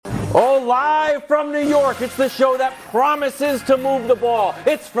live from New York. It's the show that promises to move the ball.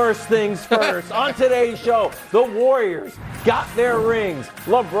 It's First Things First. On today's show, the Warriors got their rings.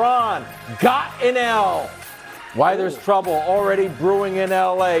 LeBron got an L. Why there's trouble already brewing in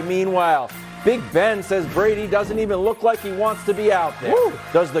L.A. Meanwhile, Big Ben says Brady doesn't even look like he wants to be out there. Woo.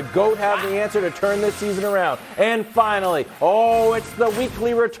 Does the GOAT have the answer to turn this season around? And finally, it's the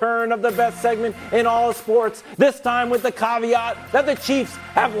weekly return of the best segment in all of sports, this time with the caveat that the Chiefs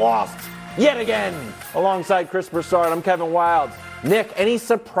have lost yet again. Alongside Chris Broussard, I'm Kevin Wildes. Nick, any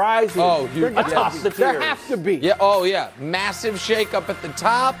surprises atop the tiers? There has to be. Yeah, massive shakeup at the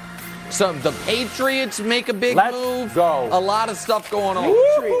top. The Patriots make a big move. Go. A lot of stuff going on.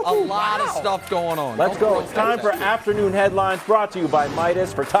 Of stuff going on. Let's go. It's time for afternoon headlines brought to you by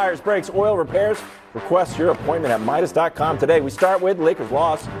Midas for tires, brakes, oil repairs. Request your appointment at Midas.com today. We start with Lakers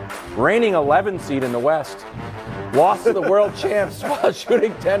loss. Reigning 11 seed in the West. Lost to the world champs while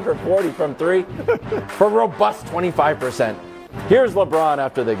shooting 10 for 40 from three for robust 25%. Here's LeBron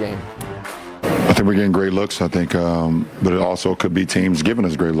after the game. I think we're getting great looks. I think, but it also could be teams giving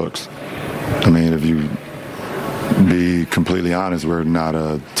us great looks. I mean, if you be completely honest, we're not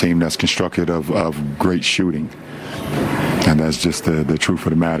a team that's constructed of great shooting. And that's just the truth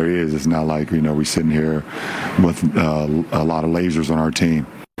of the matter is. It's not like, we're sitting here with a lot of lasers on our team.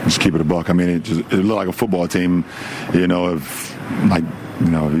 Just keep it a buck. I mean, it looked like a football team, if you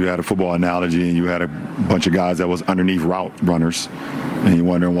had a football analogy and you had a bunch of guys that was underneath route runners, and you're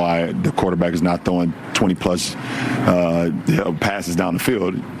wondering why the quarterback is not throwing 20-plus passes down the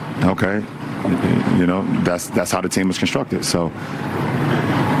field. Okay, that's how the team was constructed. So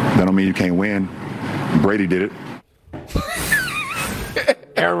that don't mean you can't win. Brady did it.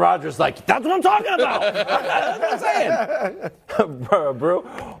 Aaron Rodgers that's what I'm talking about. That's what I'm saying. Bro,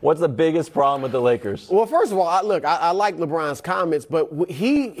 what's the biggest problem with the Lakers? Well, first of all, I like LeBron's comments, but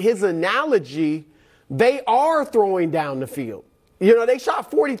his analogy, they are throwing down the field. They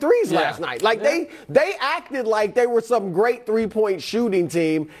shot 43s last night. They acted like they were some great three-point shooting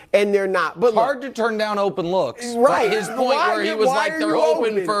team, and they're not. But hard to turn down open looks. Right. His point where he was like they're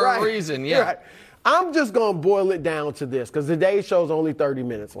open for a reason. Yeah. Right. I'm just going to boil it down to this because today's show's only 30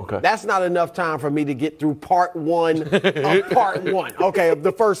 minutes long. Okay. That's not enough time for me to get through part one of part one, of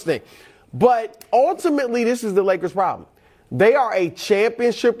the first thing. But ultimately, this is the Lakers' problem. They are a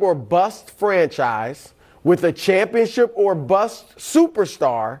championship or bust franchise with a championship or bust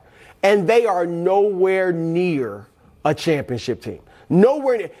superstar, and they are nowhere near a championship team.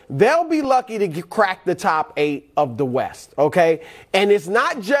 Nowhere near. They'll be lucky to crack the top 8 of the West, okay? And it's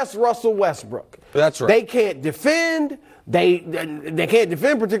not just Russell Westbrook. That's right. They can't defend. They can't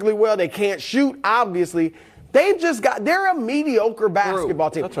defend particularly well. They can't shoot, obviously. They're a mediocre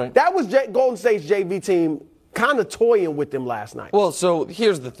basketball team. That's right. That was Golden State's JV team kind of toying with them last night. Well, so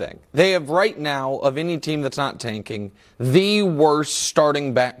here's the thing. They have right now, of any team that's not tanking, the worst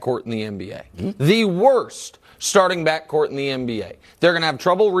starting backcourt in the NBA. Mm-hmm. The worst starting backcourt in the NBA. They're going to have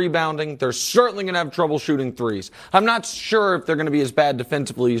trouble rebounding. They're certainly going to have trouble shooting threes. I'm not sure if they're going to be as bad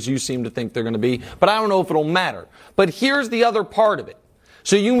defensively as you seem to think they're going to be, but I don't know if it'll matter. But here's the other part of it.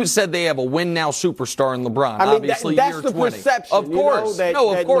 So you said they have a win-now superstar in LeBron. I mean, obviously, that's year the 20. Perception. Of course. That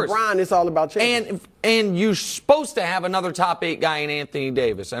LeBron is all about change. And you're supposed to have another top 8 guy in Anthony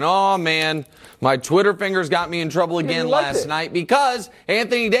Davis. And, oh, man, my Twitter fingers got me in trouble again last night because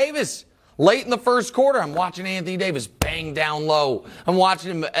Anthony Davis, late in the first quarter, I'm watching Anthony Davis bang down low. I'm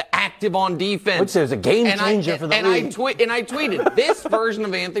watching him active on defense. Which is a game changer for the league. I tweeted, this version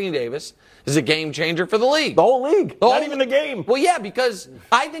of Anthony Davis is a game changer for the league. The whole league. Not even the game. Well, yeah, because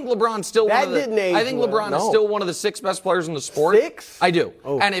I think LeBron's still is still one of the 6 best players in the sport. 6? I do.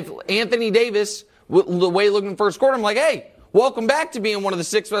 Oh. And if Anthony Davis, the way he looked in the first quarter, I'm like, hey, welcome back to being one of the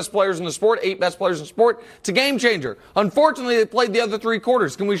 6 best players in the sport, 8 best players in the sport. It's a game changer. Unfortunately, they played the other 3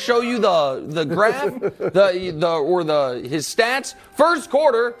 quarters. Can we show you the graph, his stats? First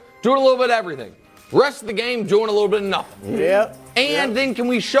quarter, doing a little bit of everything. Rest of the game, doing a little bit of nothing. Yep. And then can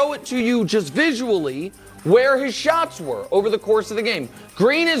we show it to you just visually where his shots were over the course of the game?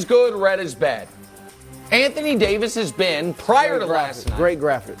 Green is good, red is bad. Anthony Davis has been, prior to last night, great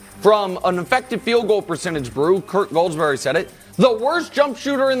graphic, from an effective field goal percentage, Brew, Kurt Goldsberry said it, the worst jump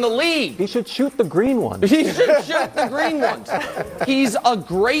shooter in the league. He should shoot the green ones. He should shoot the green ones. He's a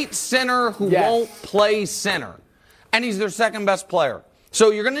great center who won't play center. And he's their second best player.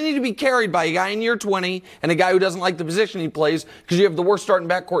 So you're going to need to be carried by a guy in year 20 and a guy who doesn't like the position he plays because you have the worst starting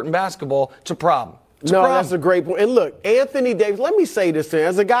backcourt in basketball. It's a problem. That's a great point. And look, Anthony Davis, let me say this to him,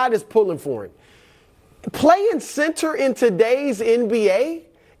 as a guy that's pulling for him. Playing center in today's NBA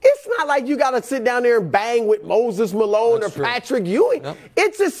It's not like you got to sit down there and bang with Moses Malone That's or true. Patrick Ewing. Yep.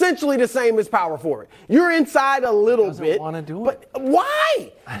 It's essentially the same as power forward. You're inside a little bit. wanna do but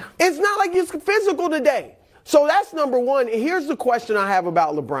why? It's not like it's physical today. So that's number one. And here's the question I have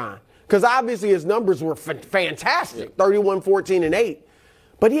about LeBron. Because obviously his numbers were fantastic, 31, 14, and 8.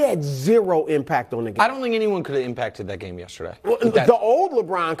 But he had zero impact on the game. I don't think anyone could have impacted that game yesterday. Well, the old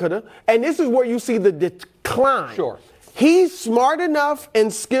LeBron could have. And this is where you see the decline. Sure. He's smart enough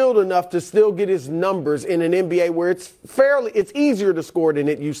and skilled enough to still get his numbers in an NBA where it's easier to score than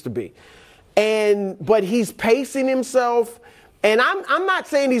it used to be. But he's pacing himself. And I'm not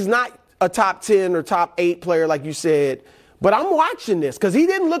saying he's not a top 10 or top 8 player like you said, but I'm watching this because he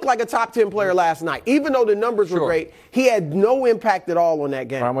didn't look like a top 10 player last night. Even though the numbers were great, he had no impact at all on that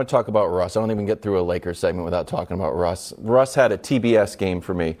game. I'm going to talk about Russ. I don't even get through a Lakers segment without talking about Russ. Russ had a TBS game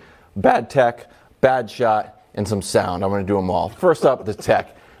for me. Bad tech, bad shot, and some sound. I'm going to do them all. First up, the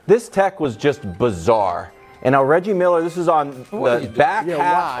tech. This tech was just bizarre. And now Reggie Miller, this is on the back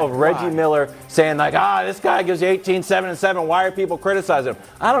half of Reggie Miller saying like, this guy gives you 18, 7, and 7. Why are people criticizing him?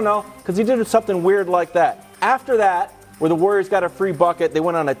 I don't know, because he did something weird like that. After that, where the Warriors got a free bucket, they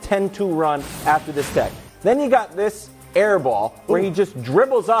went on a 10-2 run after this tech. Then you got this air ball where he just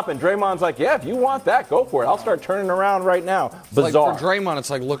dribbles up and Draymond's like, yeah, if you want that, go for it. I'll start turning around right now. Bizarre. Like for Draymond, it's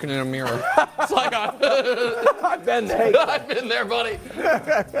like looking in a mirror. It's like I've been there. I've been there, buddy.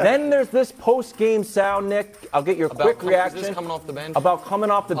 Then there's this post-game sound, Nick. I'll get your quick reaction. Is this coming off the bench? About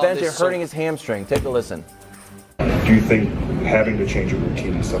coming off the bench and hurting his hamstring. Take a listen. Do you think having to change a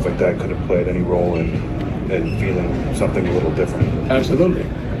routine and stuff like that could have played any role in feeling something a little different? Absolutely.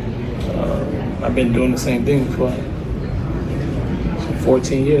 I've been doing the same thing for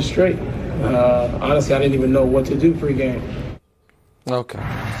 14 years straight. Honestly, I didn't even know what to do pregame. Okay.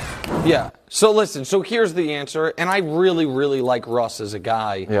 Yeah. So listen, so here's the answer, and I really, really like Russ as a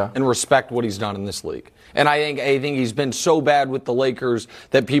guy and respect what he's done in this league. And I think he's been so bad with the Lakers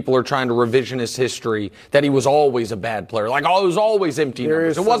that people are trying to revisionist history that he was always a bad player. Like, it was always empty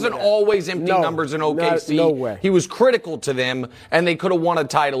numbers. It wasn't always empty numbers in OKC. No way. He was critical to them, and they could have won a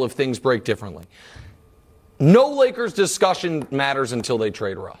title if things break differently. No Lakers discussion matters until they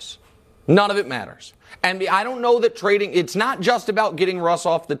trade Russ. None of it matters. And I don't know that trading, it's not just about getting Russ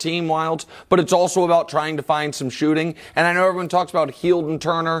off the team, Wilds, but it's also about trying to find some shooting. And I know everyone talks about Hield and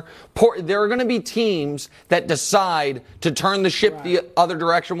Turner. There are going to be teams that decide to turn the ship the other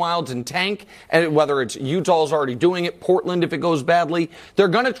direction, Wilds, and tank. And whether it's Utah's already doing it, Portland if it goes badly, they're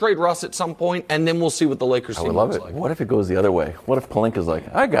going to trade Russ at some point, and then we'll see what the Lakers team looks like. What if it goes the other way? What if Pelinka's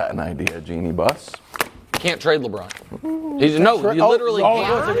like, I got an idea, Genie Bus? Can't trade LeBron. You literally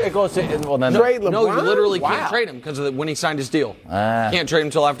can't. It goes to, well, then Trade LeBron? No, you literally can't trade him because of when he signed his deal. Can't trade him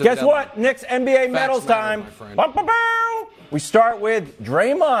until after the Guess deadline. what? Nick's NBA medals matter, time. my friend. We start with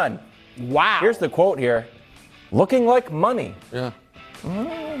Draymond. Wow. Here's the quote here. Looking like money. Yeah.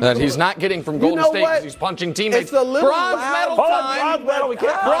 That he's not getting from Golden know State what? because he's punching teammates. It's a little Bronze loud. medal time. Bronze medal. We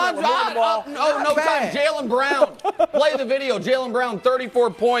can't Bronze the ball. no time. Jaylen Brown. Play the video. Jaylen Brown, 34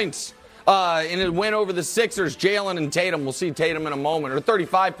 points. In a win over the Sixers, Jaylen and Tatum. We'll see Tatum in a moment. Or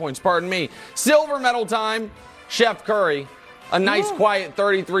 35 points, pardon me. Silver medal time, Chef Curry. A nice, quiet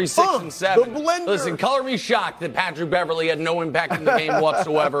 33, 6, and 7. The blender. Listen, color me shocked that Patrick Beverly had no impact in the game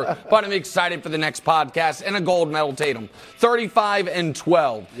whatsoever. But I'm excited for the next podcast. And a gold medal, Tatum. 35 and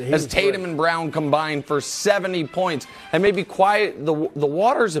 12. As Tatum and Brown combined for 70 points. And maybe quiet the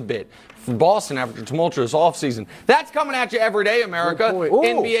waters a bit for Boston after a tumultuous offseason. That's coming at you every day, America.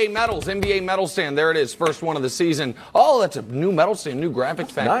 NBA medals, NBA medal stand. There it is, first one of the season. Oh, that's a new medal stand, new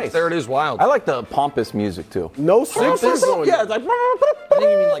graphics package. Nice. There it is, wild. I like the pompous music, too. No Sixers on Yeah, it. it's like, I think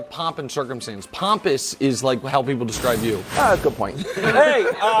you mean like pomp and circumstance. Pompous is like how people describe you. that's a good point. Hey,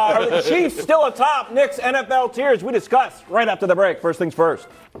 are the Chiefs still atop Nick's NFL tiers? We discuss right after the break. First things first.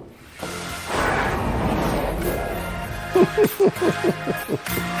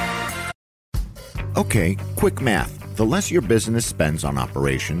 Okay, quick math. The less your business spends on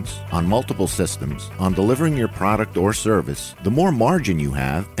operations, on multiple systems, on delivering your product or service, the more margin you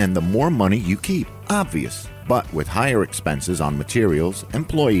have and the more money you keep. Obvious. But with higher expenses on materials,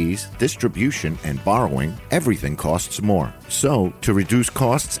 employees, distribution, and borrowing, everything costs more. So, to reduce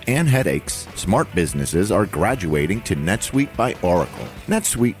costs and headaches, smart businesses are graduating to NetSuite by Oracle.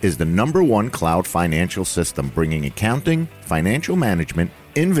 NetSuite is the #1 cloud financial system bringing accounting, financial management,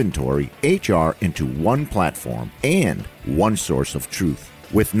 inventory, HR into one platform and one source of truth.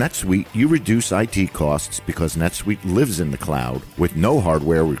 With NetSuite, you reduce IT costs because NetSuite lives in the cloud with no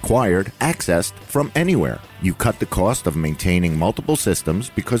hardware required, accessed from anywhere. You cut the cost of maintaining multiple systems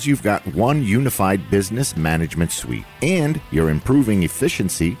because you've got one unified business management suite. And you're improving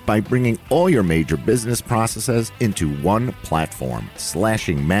efficiency by bringing all your major business processes into one platform,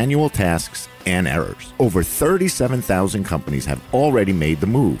 slashing manual tasks and errors. Over 37,000 companies have already made the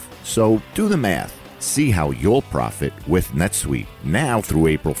move. So do the math. See how you'll profit with NetSuite. Now through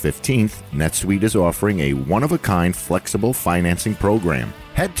April 15th, NetSuite is offering a one-of-a-kind flexible financing program.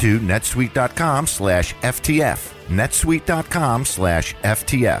 Head to netsuite.com/FTF.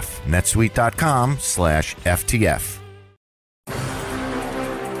 netsuite.com/FTF. netsuite.com/FTF.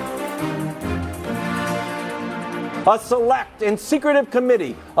 A select and secretive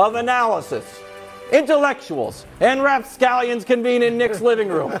committee of analysis, intellectuals, and rapscallions convene in Nick's living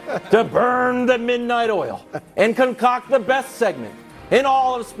room to burn the midnight oil and concoct the best segment in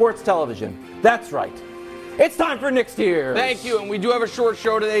all of sports television. That's right. It's time for Nick's Tiers. Thank you, and we do have a short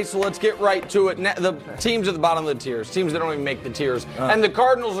show today, so let's get right to it. The teams at the bottom of the tiers, teams that don't even make the tiers, and the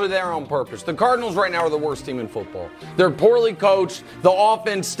Cardinals are there on purpose. The Cardinals right now are the worst team in football. They're poorly coached. The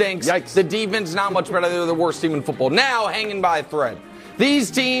offense stinks. Yikes. The defense not much better. They're the worst team in football. Now, hanging by a thread.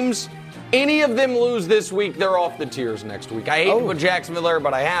 These teams, any of them lose this week, they're off the tiers next week. I hate to put Jacksonville there,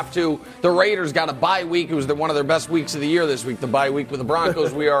 but I have to. The Raiders got a bye week. It was one of their best weeks of the year this week. The bye week with the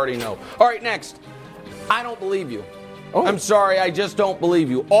Broncos, we already know. All right, next. I don't believe you. I'm sorry, I just don't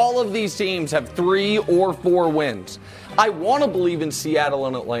believe you. All of these teams have 3 or 4 wins. I want to believe in Seattle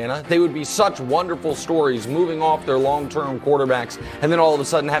and Atlanta. They would be such wonderful stories, moving off their long-term quarterbacks and then all of a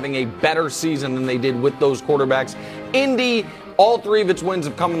sudden having a better season than they did with those quarterbacks. Indy, all 3 of its wins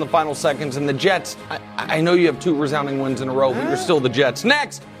have come in the final seconds. And the Jets, I know you have 2 resounding wins in a row, but you're still the Jets.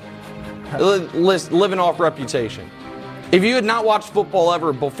 Next, living off reputation. If you had not watched football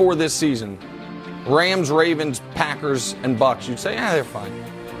ever before this season, Rams, Ravens, Packers, and Bucks, you'd say, they're fine.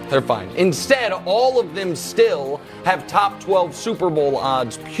 They're fine. Instead, all of them still have top 12 Super Bowl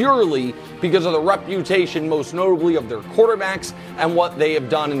odds purely because of the reputation, most notably of their quarterbacks and what they have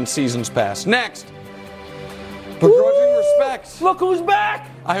done in seasons past. Next, begrudging respect. Look who's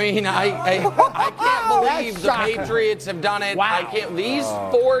back! I mean, I can't believe the Patriots have done it. Wow. I can't. These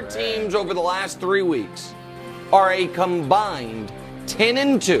 4 teams over the last 3 weeks are a combined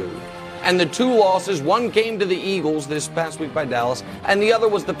 10-2. And the 2 losses, one came to the Eagles this past week by Dallas, and the other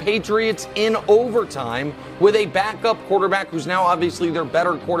was the Patriots in overtime with a backup quarterback who's now obviously their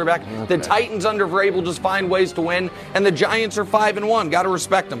better quarterback. Okay. The Titans under Vrabel just find ways to win, and the Giants are 5-1. Got to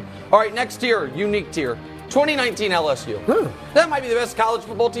respect them. All right, next tier, unique tier. 2019 LSU. That might be the best college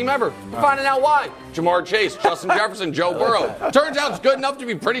football team ever. We're finding out why. Jamar Chase, Justin Jefferson, Joe Burrow. Turns out it's good enough to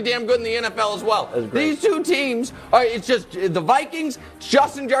be pretty damn good in the NFL as well. These 2 teams, it's just the Vikings, it's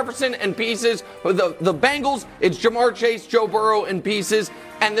Justin Jefferson and pieces. The Bengals, it's Jamar Chase, Joe Burrow and pieces.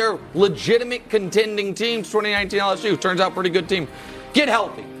 And they're legitimate contending teams. 2019 LSU turns out pretty good team. Get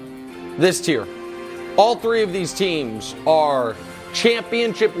healthy. This tier. All 3 of these teams are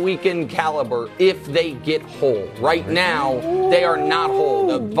championship weekend caliber if they get whole. Right now, they are not whole.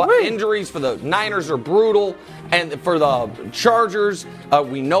 The injuries for the Niners are brutal, and for the Chargers,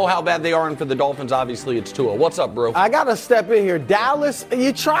 we know how bad they are, and for the Dolphins, obviously, it's Tua. What's up, bro? I got to step in here. Dallas,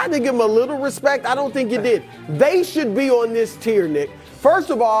 you tried to give them a little respect. I don't think you did. They should be on this tier, Nick.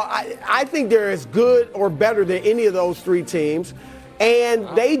 First of all, I think they're as good or better than any of those 3 teams. And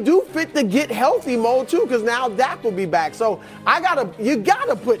they do fit the get healthy mode, too, because now Dak will be back. So you got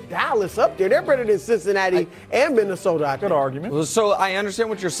to put Dallas up there. They're better than Cincinnati and Minnesota, I think. Good argument. So I understand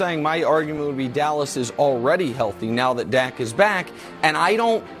what you're saying. My argument would be Dallas is already healthy now that Dak is back. And I'm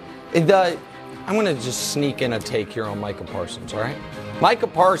going to just sneak in a take here on Micah Parsons, all right? Micah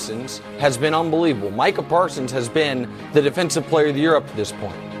Parsons has been unbelievable. Micah Parsons has been the Defensive Player of the Year up to this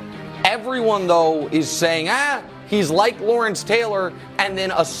point. Everyone, though, is saying, he's like Lawrence Taylor, and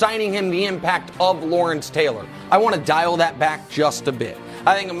then assigning him the impact of Lawrence Taylor. I want to dial that back just a bit.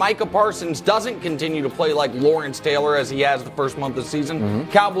 I think Micah Parsons doesn't continue to play like Lawrence Taylor as he has the first month of the season.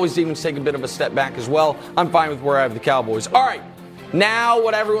 Cowboys even take a bit of a step back as well. I'm fine with where I have the Cowboys. All right, now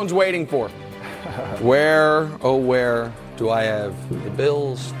what everyone's waiting for. Where do I have the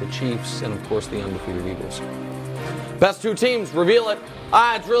Bills, the Chiefs, and of course the undefeated Eagles? Best 2 teams, reveal it.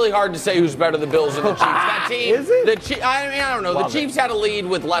 It's really hard to say who's better, the Bills or the Chiefs. That team, is it? I don't know. The Chiefs had a lead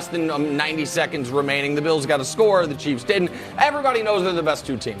with less than 90 seconds remaining. The Bills got a score. The Chiefs didn't. Everybody knows they're the best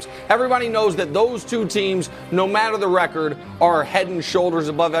 2 teams. Everybody knows that those 2 teams, no matter the record, are head and shoulders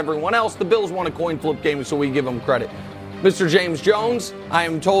above everyone else. The Bills won a coin flip game, so we give them credit. Mr. James Jones, I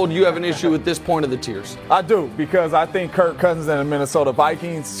am told you have an issue with this point of the tiers. I do, because I think Kirk Cousins and the Minnesota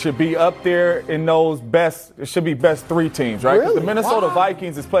Vikings should be up there in those best 3 teams, right? Because the Minnesota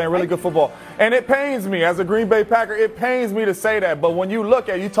Vikings is playing really good football. And it pains me, as a Green Bay Packer, it pains me to say that. But when you look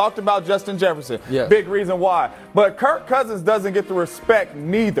at it, you talked about Justin Jefferson. Yes. Big reason why. But Kirk Cousins doesn't get the respect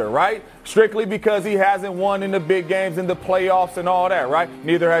neither, right? Strictly because he hasn't won in the big games, in the playoffs and all that, right?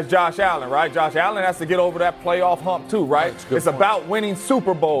 Neither has Josh Allen, right? Josh Allen has to get over that playoff hump too, right? It's about winning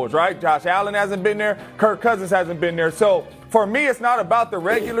Super Bowls, right? Josh Allen hasn't been there. Kirk Cousins hasn't been there. So for me, it's not about the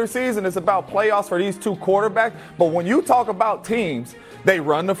regular season. It's about playoffs for these two quarterbacks. But when you talk about teams, they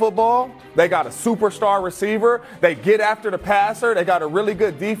run the football. They got a superstar receiver. They get after the passer. They got a really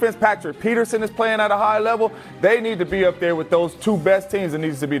good defense. Patrick Peterson is playing at a high level. They need to be up there with those 2 best teams. It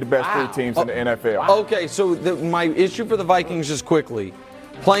needs to be the best 3 teams in the NFL. Okay, so my issue for the Vikings, just quickly,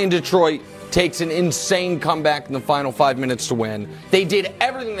 playing Detroit takes an insane comeback in the final 5 minutes to win. They did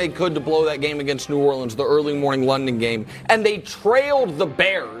everything they could to blow that game against New Orleans, the early morning London game, and they trailed the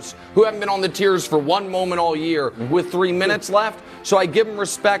Bears, who haven't been on the tiers for one moment all year, with 3 minutes left. So I give them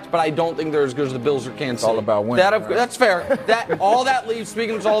respect, but I don't think they're as good as the Bills or Kansas City. It's all about winning. That's fair. All that leaves,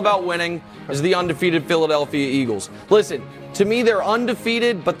 speaking of it's all about winning, is the undefeated Philadelphia Eagles. Listen, to me, they're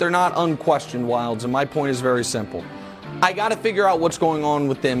undefeated, but they're not unquestioned Wilds, and my point is very simple. I got to figure out what's going on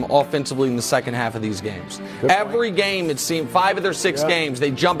with them offensively in the second half of these games. Every game, it seemed 5 of their 6 games, they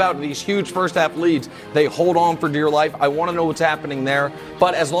jump out to these huge first half leads. They hold on for dear life. I want to know what's happening there.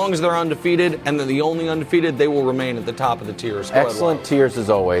 But as long as they're undefeated, and they're the only undefeated, they will remain at the top of the tiers. Excellent tiers as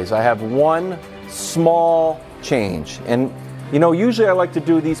always. I have one small change. And, you know, usually I like to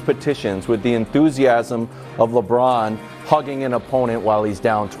do these petitions with the enthusiasm of LeBron hugging an opponent while he's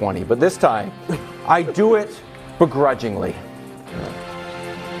down 20. But this time, I do it begrudgingly.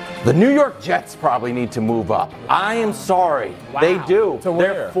 The New York Jets probably need to move up. I am sorry. They do.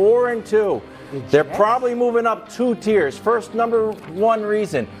 They're 4-2. They're probably moving up 2 tiers. First, number 1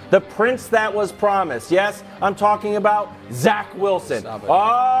 reason, the prince that was promised. Yes, I'm talking about Zach Wilson.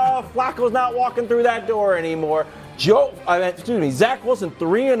 Oh, Flacco's not walking through that door anymore. Zach Wilson,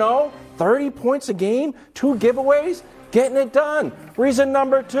 3-0, 30 points a game, 2 giveaways, getting it done. Reason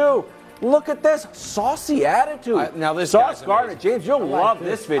number 2. Look at this saucy attitude. Now this Sauce Gardner, James, you'll love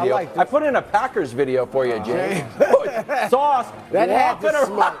this video. I put in a Packers video for you, James. Sauce, that had to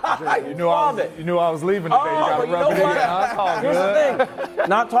smart. You knew I was leaving today. Here's the thing.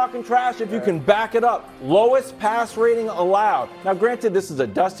 Not talking trash if you can back it up. Lowest pass rating allowed. Now, granted, this is a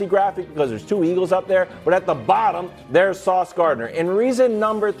dusty graphic because there's 2 Eagles up there, but at the bottom, there's Sauce Gardner. And reason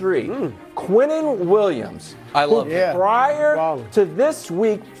number 3, Quinnen Williams. I love it. Prior to this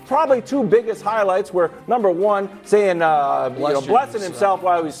week, probably 2 biggest highlights were, number 1, saying, blessing himself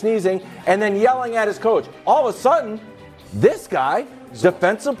while he was sneezing, and then yelling at his coach. All of a sudden, this guy,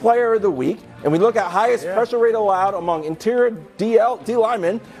 Defensive Player of the Week, and we look at highest pressure rate allowed among interior D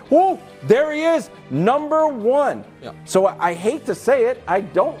linemen. Whoa, there he is, number 1. Yeah. So I hate to say it, I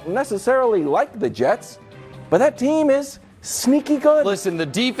don't necessarily like the Jets, but that team is sneaky good. Listen, the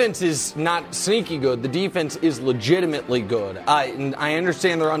defense is not sneaky good. The defense is legitimately good. I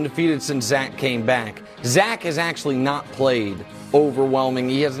understand they're undefeated since Zach came back. Zach has actually not played overwhelming.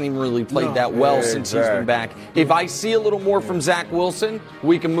 He hasn't even really played that well since he's been back. If I see a little more from Zach Wilson,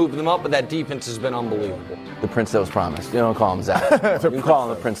 we can move them up, but that defense has been unbelievable. The prince that was promised. You don't call him Zach. You call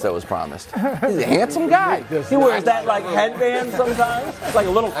him the prince that was promised. He's a handsome guy. He wears that like headband sometimes. It's like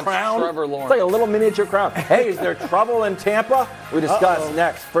a little crown. Trevor Lawrence. It's like a little miniature crown. Hey, is there trouble in Tampa? We discuss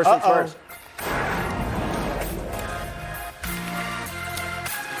next. First things first.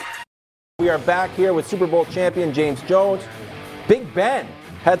 We are back here with Super Bowl champion James Jones. Big Ben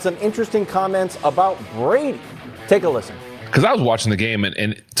had some interesting comments about Brady. Take a listen. Because I was watching the game,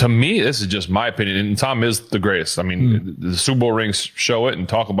 and to me, this is just my opinion, and Tom is the greatest. I mean, the Super Bowl rings show it and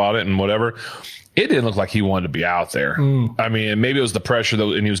talk about it and whatever. It didn't look like he wanted to be out there. I mean, maybe it was the pressure,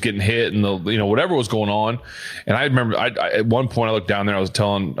 though, and he was getting hit, and whatever was going on. And I remember, at one point, I looked down there. I was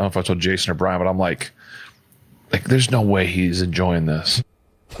telling, I don't know if I told Jason or Brian, but I'm like, there's no way he's enjoying this.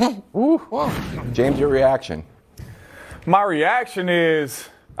 James, your reaction? My reaction is,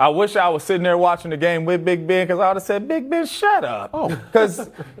 I wish I was sitting there watching the game with Big Ben, because I would have said, Big Ben, shut up. Because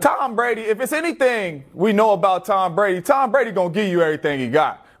Tom Brady, if it's anything we know about Tom Brady going to give you everything he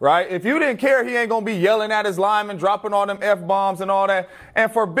got, right? If you didn't care, he ain't going to be yelling at his linemen, dropping all them F-bombs and all that.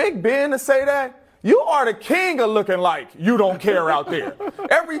 And for Big Ben to say that, You are the king of looking like you don't care out there.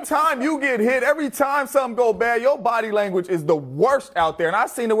 Every time you get hit, every time something go bad, your body language is the worst out there. And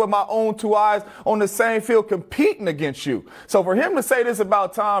I've seen it with my own two eyes on the same field competing against you. So for him to say this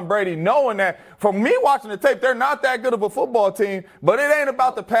about Tom Brady, knowing that, for me watching the tape, they're not that good of a football team, but it ain't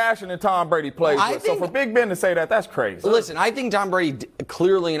about the passion that Tom Brady plays with. So for Big Ben to say that, that's crazy. Listen, I think Tom Brady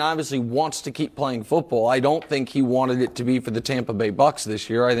clearly and obviously wants to keep playing football. I don't think he wanted it to be for the Tampa Bay Bucks this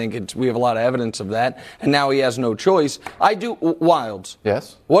year. I think we have a lot of evidence of that, and now he has no choice. I do. Wilds.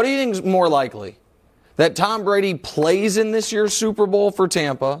 Yes. What do you think is more likely? That Tom Brady plays in this year's Super Bowl for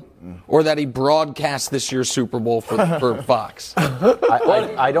Tampa, or that he broadcasts this year's Super Bowl for Fox?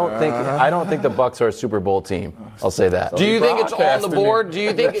 I don't think the Bucks are a Super Bowl team. I'll say that. Do you think it's on the board? Do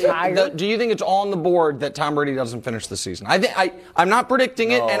you think it's on the board that Tom Brady doesn't finish the season? I'm not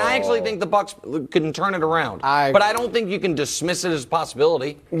predicting it, and I actually think the Bucks can turn it around. But I don't think you can dismiss it as a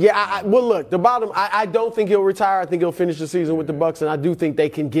possibility. Yeah. Well, look, I don't think he'll retire. I think he'll finish the season with the Bucks, and I do think they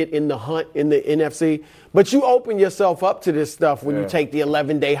can get in the hunt in the NFC. But you open yourself up to this stuff when you take the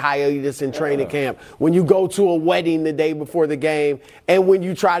 11-day hiatus in training camp, when you go to a wedding the day before the game, and when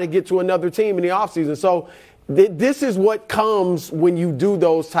you try to get to another team in the offseason. So this is what comes when you do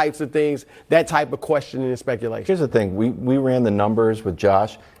those types of things, that type of questioning and speculation. Here's the thing. We ran the numbers with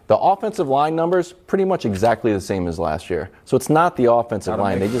Josh. The offensive line numbers, pretty much exactly the same as last year. So it's not the offensive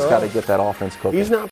line. They just got to get that offense cooking. He's not